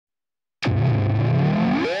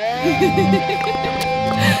The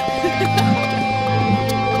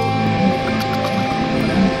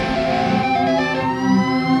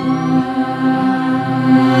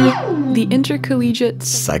Intercollegiate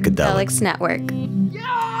Psychedelics Network.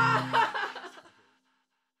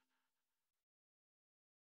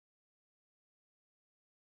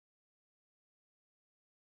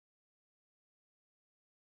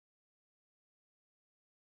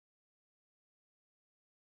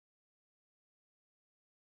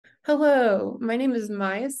 Hello, my name is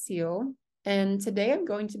Amélie Seale, and today I'm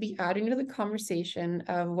going to be adding to the conversation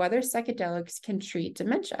of whether psychedelics can treat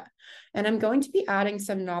dementia. And I'm going to be adding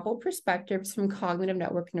some novel perspectives from cognitive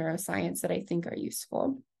network neuroscience that I think are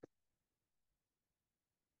useful.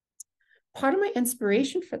 Part of my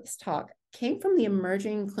inspiration for this talk came from the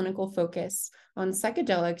emerging clinical focus on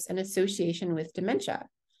psychedelics and association with dementia.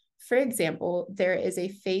 For example, there is a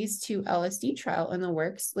phase 2 LSD trial in the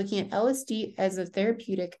works looking at LSD as a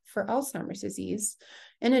therapeutic for Alzheimer's disease.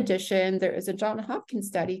 In addition, there is a Johns Hopkins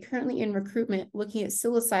study currently in recruitment looking at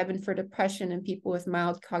psilocybin for depression in people with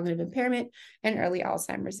mild cognitive impairment and early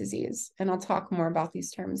Alzheimer's disease. And I'll talk more about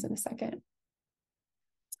these terms in a second.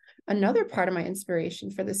 Another part of my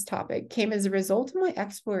inspiration for this topic came as a result of my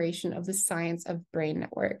exploration of the science of brain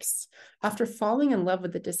networks. After falling in love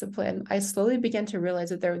with the discipline, I slowly began to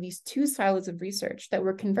realize that there were these two silos of research that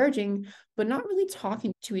were converging, but not really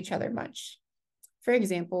talking to each other much. For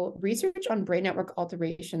example, research on brain network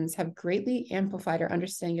alterations have greatly amplified our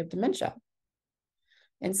understanding of dementia.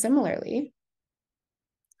 And similarly,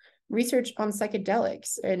 research on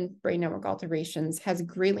psychedelics and brain network alterations has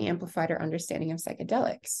greatly amplified our understanding of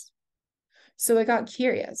psychedelics. So I got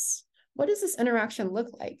curious, what does this interaction look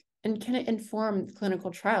like? And can it inform the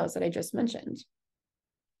clinical trials that I just mentioned?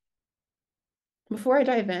 Before I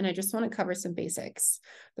dive in, I just want to cover some basics.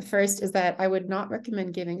 The first is that I would not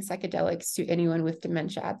recommend giving psychedelics to anyone with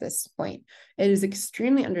dementia at this point. It is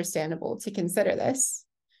extremely understandable to consider this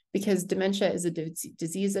because dementia is a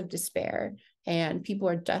disease of despair and people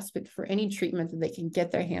are desperate for any treatment that they can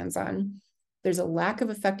get their hands on. There's a lack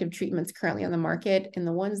of effective treatments currently on the market, and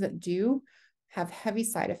the ones that do have heavy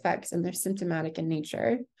side effects and they're symptomatic in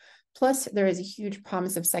nature. Plus, there is a huge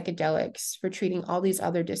promise of psychedelics for treating all these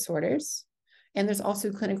other disorders. And there's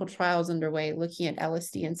also clinical trials underway looking at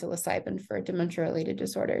LSD and psilocybin for dementia-related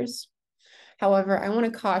disorders. However, I want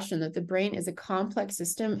to caution that the brain is a complex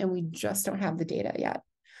system and we just don't have the data yet.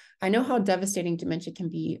 I know how devastating dementia can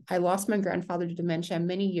be. I lost my grandfather to dementia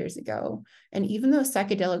many years ago. And even though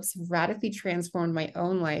psychedelics have radically transformed my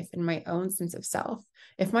own life and my own sense of self,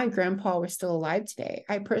 if my grandpa were still alive today,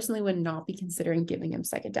 I personally would not be considering giving him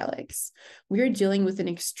psychedelics. We are dealing with an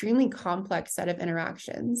extremely complex set of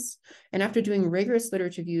interactions. And after doing rigorous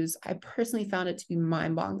literature reviews, I personally found it to be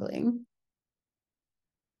mind-boggling.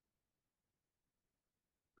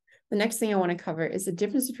 The next thing I want to cover is the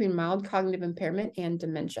difference between mild cognitive impairment and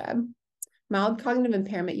dementia. Mild cognitive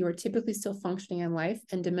impairment, you are typically still functioning in life,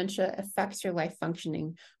 and dementia affects your life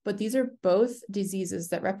functioning. But these are both diseases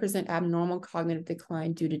that represent abnormal cognitive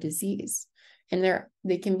decline due to disease. And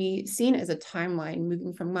they can be seen as a timeline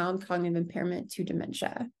moving from mild cognitive impairment to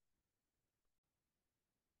dementia.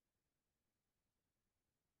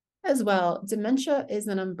 As well, dementia is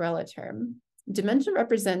an umbrella term. Dementia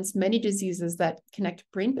represents many diseases that connect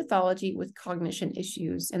brain pathology with cognition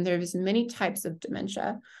issues, and there's many types of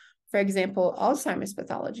dementia. For example, Alzheimer's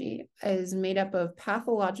pathology is made up of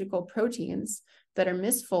pathological proteins that are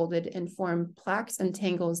misfolded and form plaques and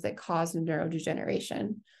tangles that cause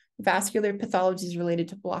neurodegeneration. Vascular pathology is related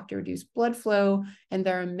to blocked or reduced blood flow, and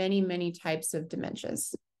there are many, many types of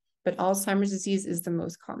dementias. But Alzheimer's disease is the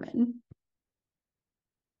most common.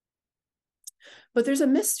 But there's a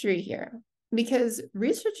mystery here, because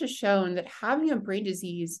research has shown that having a brain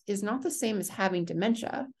disease is not the same as having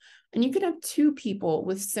dementia. And you can have two people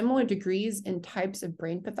with similar degrees and types of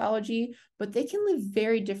brain pathology, but they can live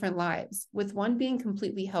very different lives, with one being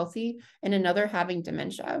completely healthy and another having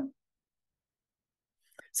dementia.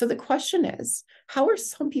 So the question is, how are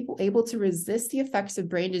some people able to resist the effects of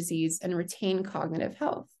brain disease and retain cognitive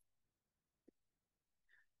health?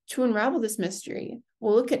 To unravel this mystery,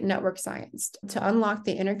 we'll look at network science to unlock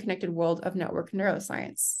the interconnected world of network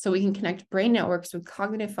neuroscience, so we can connect brain networks with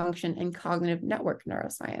cognitive function and cognitive network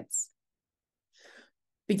neuroscience.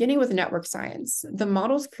 Beginning with network science, the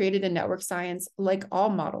models created in network science, like all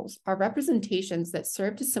models, are representations that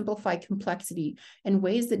serve to simplify complexity in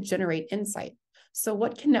ways that generate insight. So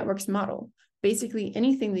what can networks model? basically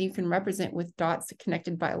anything that you can represent with dots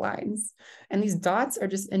connected by lines. And these dots are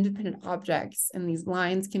just independent objects, and these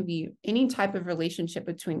lines can be any type of relationship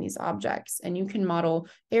between these objects. And you can model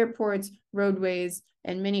airports, roadways,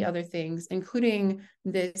 and many other things, including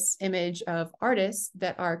this image of artists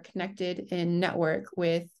that are connected in network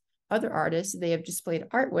with other artists they have displayed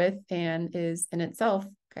art with, and is in itself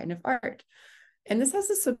kind of art. And this has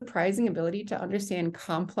a surprising ability to understand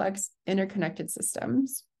complex interconnected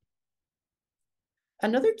systems.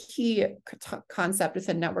 Another key concept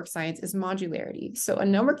within network science is modularity. So a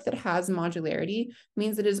network that has modularity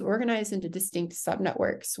means it is organized into distinct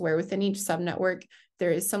subnetworks, where within each subnetwork, there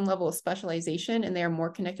is some level of specialization, and they are more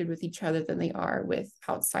connected with each other than they are with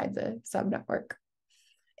outside the subnetwork.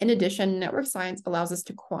 In addition, network science allows us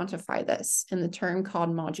to quantify this in the term called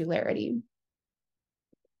modularity.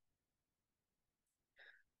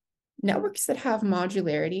 Networks that have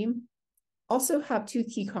modularity also have two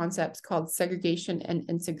key concepts called segregation and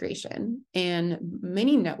integration. And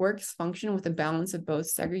many networks function with a balance of both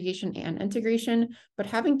segregation and integration, but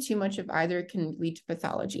having too much of either can lead to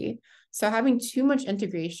pathology. So having too much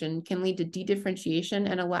integration can lead to dedifferentiation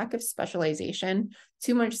and a lack of specialization.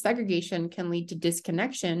 Too much segregation can lead to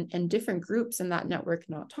disconnection and different groups in that network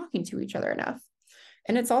not talking to each other enough.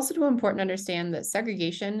 And it's also important to understand that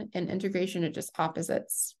segregation and integration are just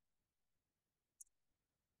opposites.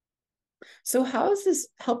 So how has this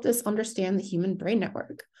helped us understand the human brain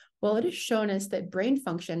network? Well, it has shown us that brain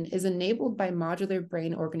function is enabled by modular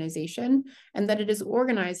brain organization, and that it is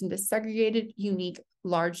organized into segregated, unique,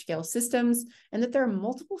 large-scale systems, and that there are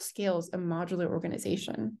multiple scales of modular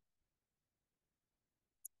organization.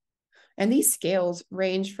 And these scales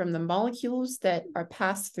range from the molecules that are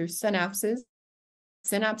passed through synapses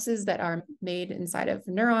that are made inside of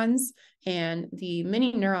neurons, and the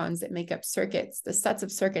many neurons that make up circuits, the sets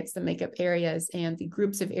of circuits that make up areas, and the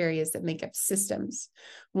groups of areas that make up systems.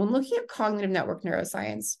 When looking at cognitive network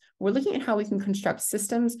neuroscience, we're looking at how we can construct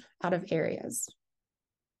systems out of areas.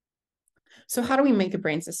 So how do we make a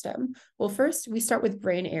brain system? Well, first, we start with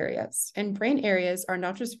brain areas. And brain areas are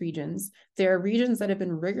not just regions. They are regions that have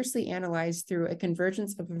been rigorously analyzed through a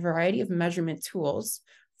convergence of a variety of measurement tools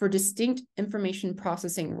for distinct information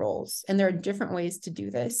processing roles. And there are different ways to do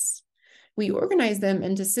this. We organize them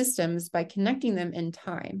into systems by connecting them in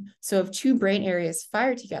time. So if two brain areas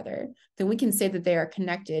fire together, then we can say that they are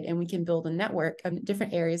connected, and we can build a network of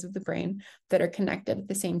different areas of the brain that are connected at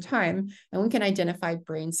the same time. And we can identify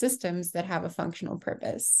brain systems that have a functional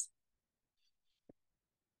purpose.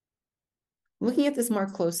 Looking at this more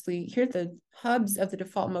closely, here the hubs of the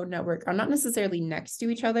default mode network are not necessarily next to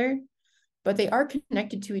each other, but they are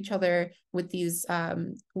connected to each other with these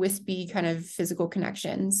wispy kind of physical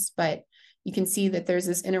connections. But you can see that there's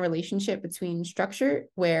this interrelationship between structure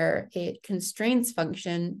where it constrains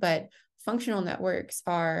function, but functional networks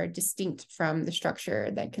are distinct from the structure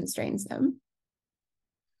that constrains them.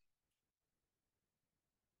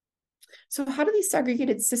 So how do these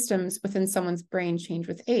segregated systems within someone's brain change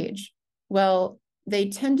with age? Well, they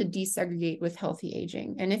tend to desegregate with healthy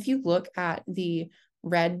aging. And if you look at the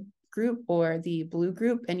red group or the blue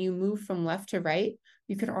group and you move from left to right,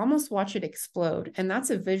 you can almost watch it explode. And that's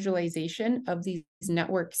a visualization of these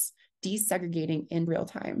networks desegregating in real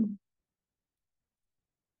time.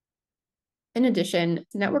 In addition,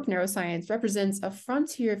 network neuroscience represents a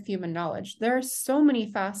frontier of human knowledge. There are so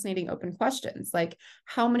many fascinating open questions, like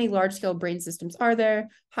how many large-scale brain systems are there?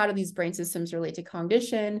 How do these brain systems relate to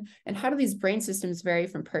cognition? And how do these brain systems vary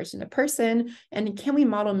from person to person? And can we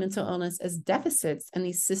model mental illness as deficits in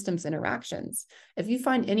these systems interactions? If you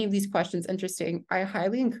find any of these questions interesting, I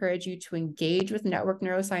highly encourage you to engage with network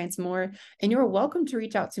neuroscience more, and you're welcome to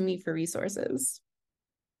reach out to me for resources.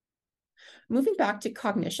 Moving back to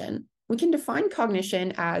cognition, we can define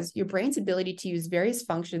cognition as your brain's ability to use various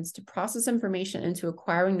functions to process information into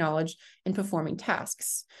acquiring knowledge and performing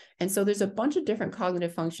tasks. And so there's a bunch of different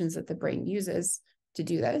cognitive functions that the brain uses to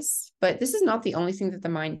do this. But this is not the only thing that the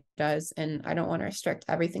mind does, and I don't want to restrict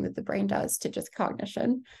everything that the brain does to just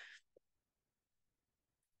cognition.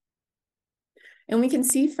 And we can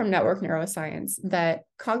see from network neuroscience that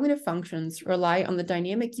cognitive functions rely on the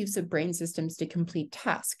dynamic use of brain systems to complete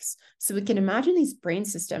tasks. So we can imagine these brain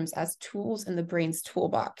systems as tools in the brain's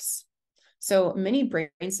toolbox. So many brain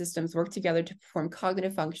systems work together to perform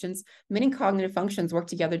cognitive functions. Many cognitive functions work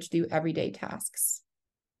together to do everyday tasks.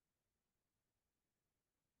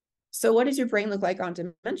 So what does your brain look like on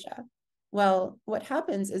dementia? Well, what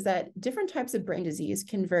happens is that different types of brain disease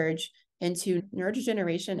converge into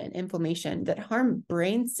neurodegeneration and inflammation that harm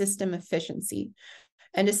brain system efficiency.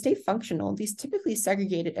 And to stay functional, these typically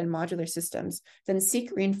segregated and modular systems then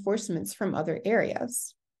seek reinforcements from other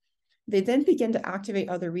areas. they then begin to activate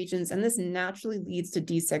other regions, and this naturally leads to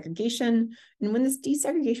desegregation. And when this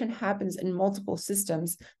desegregation happens in multiple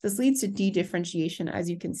systems, this leads to dedifferentiation, as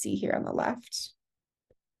you can see here on the left.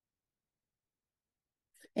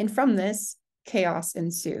 And from this, chaos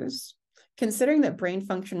ensues. Considering that brain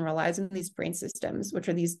function relies on these brain systems, which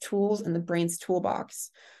are these tools in the brain's toolbox,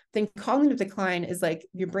 then cognitive decline is like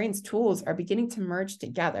your brain's tools are beginning to merge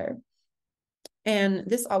together. And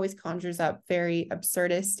this always conjures up very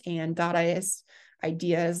absurdist and Dadaist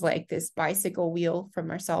ideas like this bicycle wheel from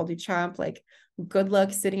Marcel Duchamp, like good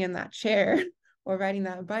luck sitting in that chair or riding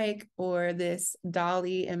that bike, or this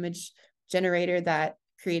Dali image generator that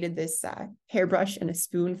created this hairbrush and a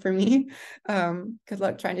spoon for me. Good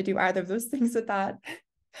luck trying to do either of those things with that.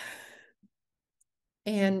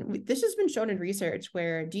 And this has been shown in research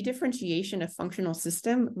where dedifferentiation of functional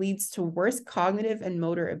system leads to worse cognitive and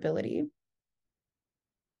motor ability.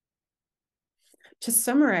 To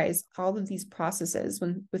summarize all of these processes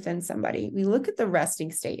within somebody, we look at the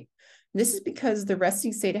resting state. This is because the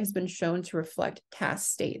resting state has been shown to reflect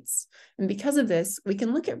past states. And because of this, we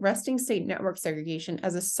can look at resting state network segregation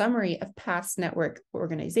as a summary of past network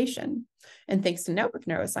organization. And thanks to network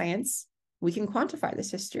neuroscience, we can quantify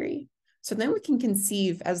this history. So then we can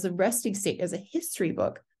conceive as the resting state as a history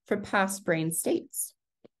book for past brain states.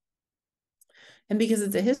 And because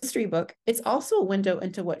it's a history book, it's also a window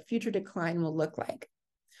into what future decline will look like.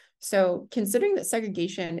 So considering that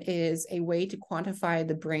segregation is a way to quantify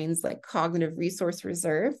the brain's like cognitive resource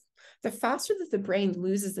reserve, the faster that the brain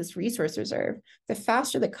loses this resource reserve, the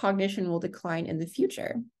faster that cognition will decline in the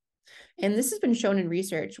future. And this has been shown in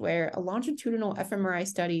research where a longitudinal fMRI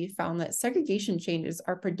study found that segregation changes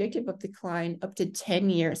are predictive of decline up to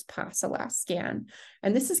 10 years past the last scan.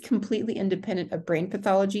 And this is completely independent of brain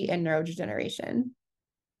pathology and neurodegeneration.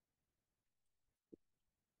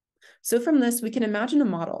 So from this, we can imagine a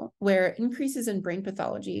model where increases in brain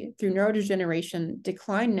pathology through neurodegeneration,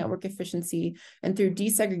 decline network efficiency, and through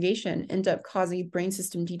desegregation end up causing brain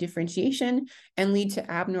system dedifferentiation and lead to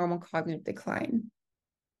abnormal cognitive decline.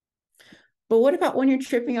 But what about when you're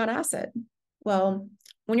tripping on acid? Well,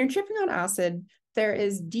 when you're tripping on acid, there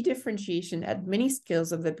is dedifferentiation at many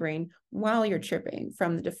scales of the brain while you're tripping,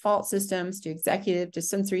 from the default systems to executive to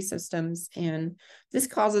sensory systems. And this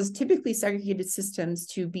causes typically segregated systems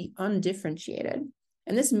to be undifferentiated.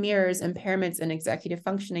 And this mirrors impairments in executive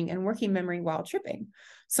functioning and working memory while tripping.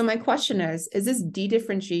 So my question is this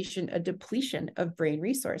dedifferentiation a depletion of brain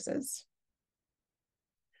resources?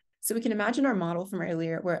 So we can imagine our model from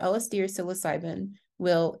earlier where LSD or psilocybin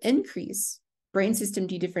will increase brain system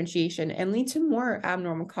dedifferentiation and lead to more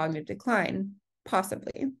abnormal cognitive decline,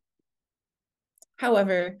 possibly.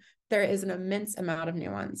 However, there is an immense amount of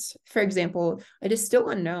nuance. For example, it is still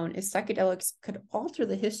unknown if psychedelics could alter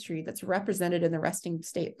the history that's represented in the resting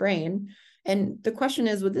state brain. And the question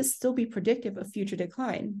is, would this still be predictive of future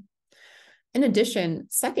decline? In addition,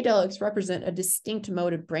 psychedelics represent a distinct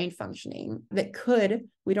mode of brain functioning that could,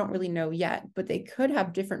 we don't really know yet, but they could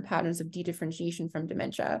have different patterns of dedifferentiation from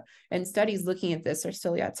dementia. And studies looking at this are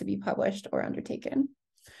still yet to be published or undertaken.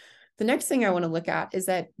 The next thing I want to look at is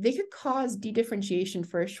that they could cause dedifferentiation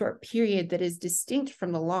for a short period that is distinct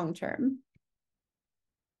from the long term.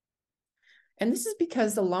 And this is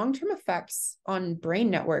because the long-term effects on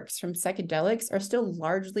brain networks from psychedelics are still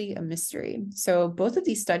largely a mystery. So both of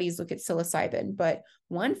these studies look at psilocybin, but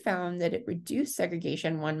one found that it reduced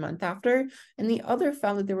segregation 1 month after, and the other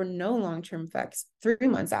found that there were no long-term effects 3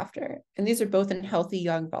 months after. And these are both in healthy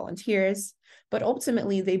young volunteers, but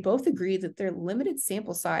ultimately they both agree that their limited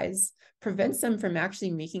sample size prevents them from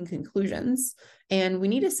actually making conclusions. And we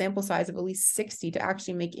need a sample size of at least 60 to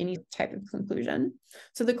actually make any type of conclusion.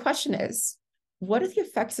 So the question is, what are the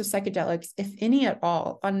effects of psychedelics, if any at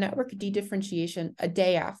all, on network dedifferentiation a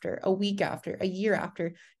day after, a week after, a year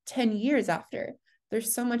after, 10 years after?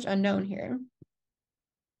 There's so much unknown here.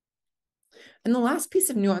 And the last piece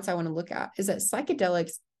of nuance I want to look at is that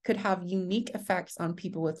psychedelics could have unique effects on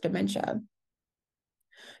people with dementia.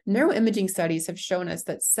 Neuroimaging studies have shown us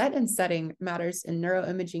that set and setting matters in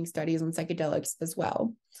neuroimaging studies on psychedelics as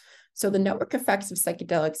well. So the network effects of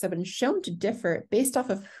psychedelics have been shown to differ based off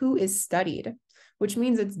of who is studied, which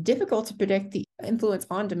means it's difficult to predict the influence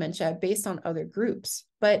on dementia based on other groups.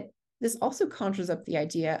 But this also conjures up the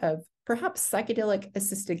idea of perhaps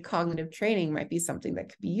psychedelic-assisted cognitive training might be something that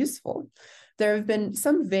could be useful. There have been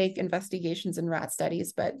some vague investigations in rat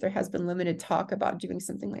studies, but there has been limited talk about doing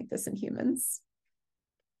something like this in humans.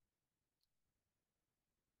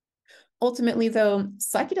 Ultimately, though,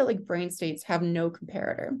 psychedelic brain states have no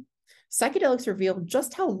comparator. Psychedelics reveal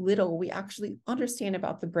just how little we actually understand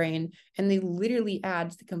about the brain, and they literally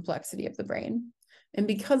add to the complexity of the brain. And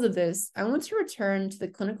because of this, I want to return to the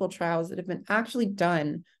clinical trials that have been actually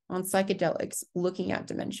done on psychedelics looking at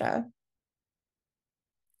dementia.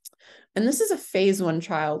 And this is a phase 1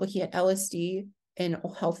 trial looking at LSD in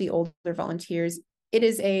healthy older volunteers. It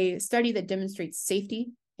is a study that demonstrates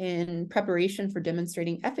safety in preparation for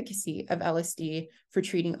demonstrating efficacy of LSD for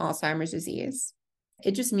treating Alzheimer's disease.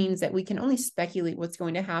 It just means that we can only speculate what's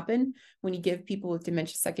going to happen when you give people with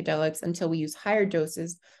dementia psychedelics until we use higher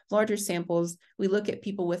doses, larger samples. We look at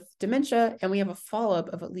people with dementia and we have a follow-up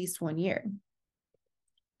of at least 1 year.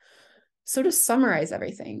 So to summarize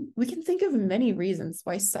everything, we can think of many reasons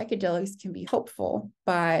why psychedelics can be helpful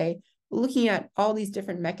by looking at all these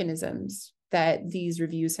different mechanisms that these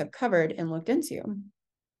reviews have covered and looked into.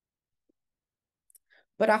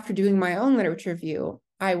 But after doing my own literature review,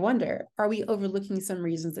 I wonder, are we overlooking some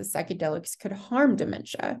reasons that psychedelics could harm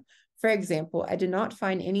dementia? For example, I did not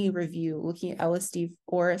find any review looking at LSD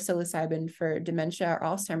or psilocybin for dementia or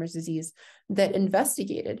Alzheimer's disease that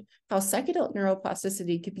investigated how psychedelic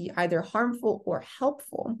neuroplasticity could be either harmful or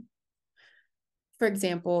helpful. For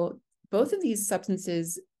example, both of these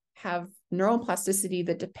substances have neuroplasticity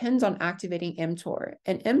that depends on activating mTOR,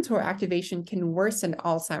 and mTOR activation can worsen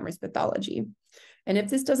Alzheimer's pathology. And if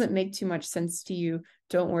this doesn't make too much sense to you,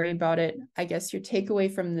 don't worry about it. I guess your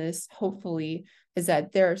takeaway from this, hopefully, is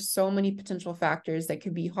that there are so many potential factors that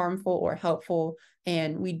could be harmful or helpful,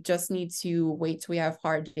 and we just need to wait till we have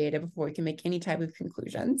hard data before we can make any type of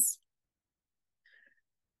conclusions.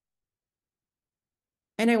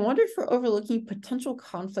 And I wonder if we're overlooking potential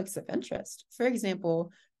conflicts of interest. For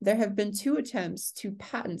example, there have been 2 attempts to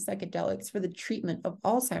patent psychedelics for the treatment of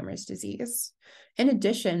Alzheimer's disease. In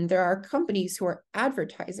addition, there are companies who are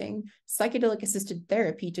advertising psychedelic-assisted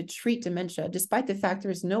therapy to treat dementia, despite the fact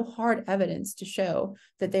there is no hard evidence to show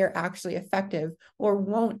that they are actually effective or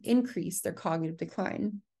won't increase their cognitive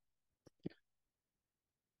decline.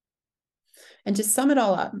 And to sum it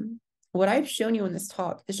all up, what I've shown you in this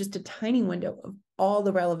talk is just a tiny window of all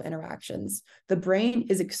the relevant interactions. The brain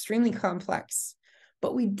is extremely complex,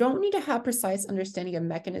 but we don't need to have precise understanding of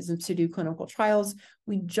mechanisms to do clinical trials.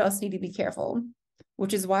 We just need to be careful,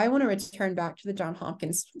 which is why I want to return back to the Johns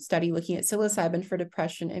Hopkins study looking at psilocybin for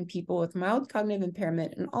depression in people with mild cognitive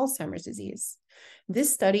impairment and Alzheimer's disease.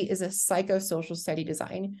 This study is a psychosocial study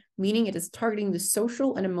design, meaning it is targeting the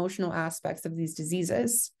social and emotional aspects of these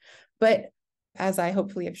diseases. But as I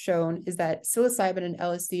hopefully have shown, is that psilocybin and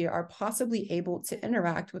LSD are possibly able to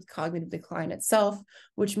interact with cognitive decline itself,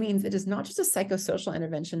 which means it is not just a psychosocial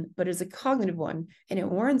intervention, but is a cognitive one, and it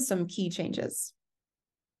warrants some key changes.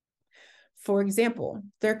 For example,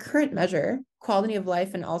 their current measure, quality of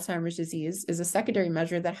life in Alzheimer's disease, is a secondary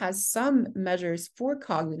measure that has some measures for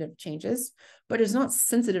cognitive changes, but is not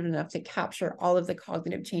sensitive enough to capture all of the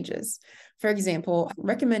cognitive changes. For example, I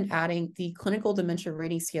recommend adding the clinical dementia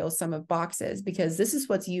rating scale sum of boxes, because this is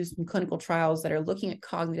what's used in clinical trials that are looking at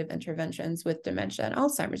cognitive interventions with dementia and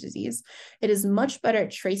Alzheimer's disease. It is much better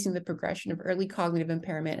at tracing the progression of early cognitive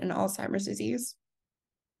impairment in Alzheimer's disease.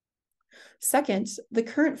 Second, the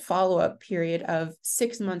current follow-up period of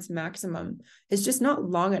 6 months maximum is just not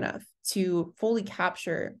long enough to fully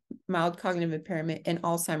capture mild cognitive impairment in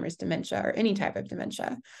Alzheimer's dementia or any type of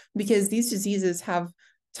dementia, because these diseases have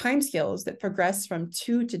timescales that progress from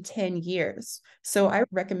 2 to 10 years. So I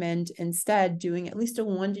recommend instead doing at least a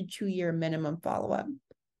 1 to 2 year minimum follow-up.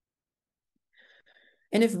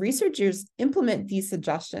 And if researchers implement these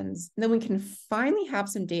suggestions, then we can finally have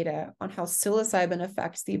some data on how psilocybin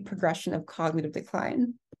affects the progression of cognitive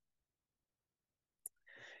decline.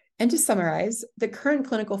 And to summarize, the current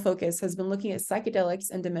clinical focus has been looking at psychedelics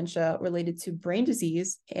and dementia related to brain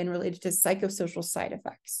disease and related to psychosocial side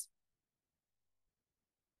effects.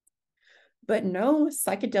 But no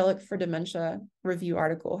psychedelic for dementia review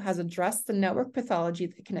article has addressed the network pathology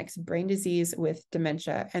that connects brain disease with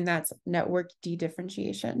dementia, and that's network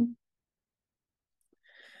dedifferentiation.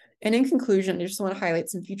 And in conclusion, I just want to highlight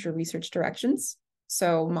some future research directions.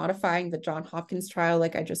 So modifying the Johns Hopkins trial,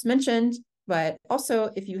 like I just mentioned, but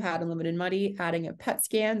also if you had unlimited money, adding a PET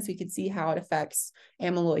scan so you could see how it affects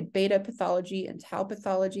amyloid beta pathology and tau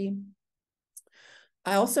pathology.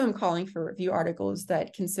 I also am calling for review articles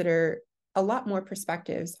that consider a lot more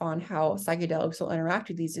perspectives on how psychedelics will interact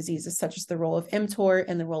with these diseases, such as the role of mTOR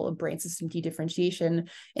and the role of brain system dedifferentiation,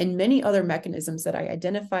 and many other mechanisms that I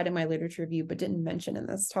identified in my literature review but didn't mention in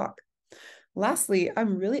this talk. Lastly,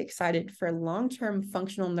 I'm really excited for long-term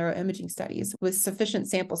functional neuroimaging studies with sufficient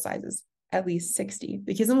sample sizes, at least 60,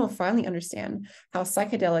 because then we'll finally understand how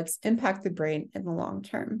psychedelics impact the brain in the long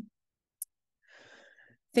term.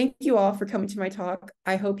 Thank you all for coming to my talk.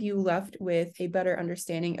 I hope you left with a better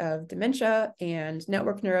understanding of dementia and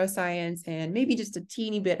network neuroscience, and maybe just a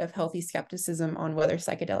teeny bit of healthy skepticism on whether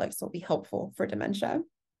psychedelics will be helpful for dementia.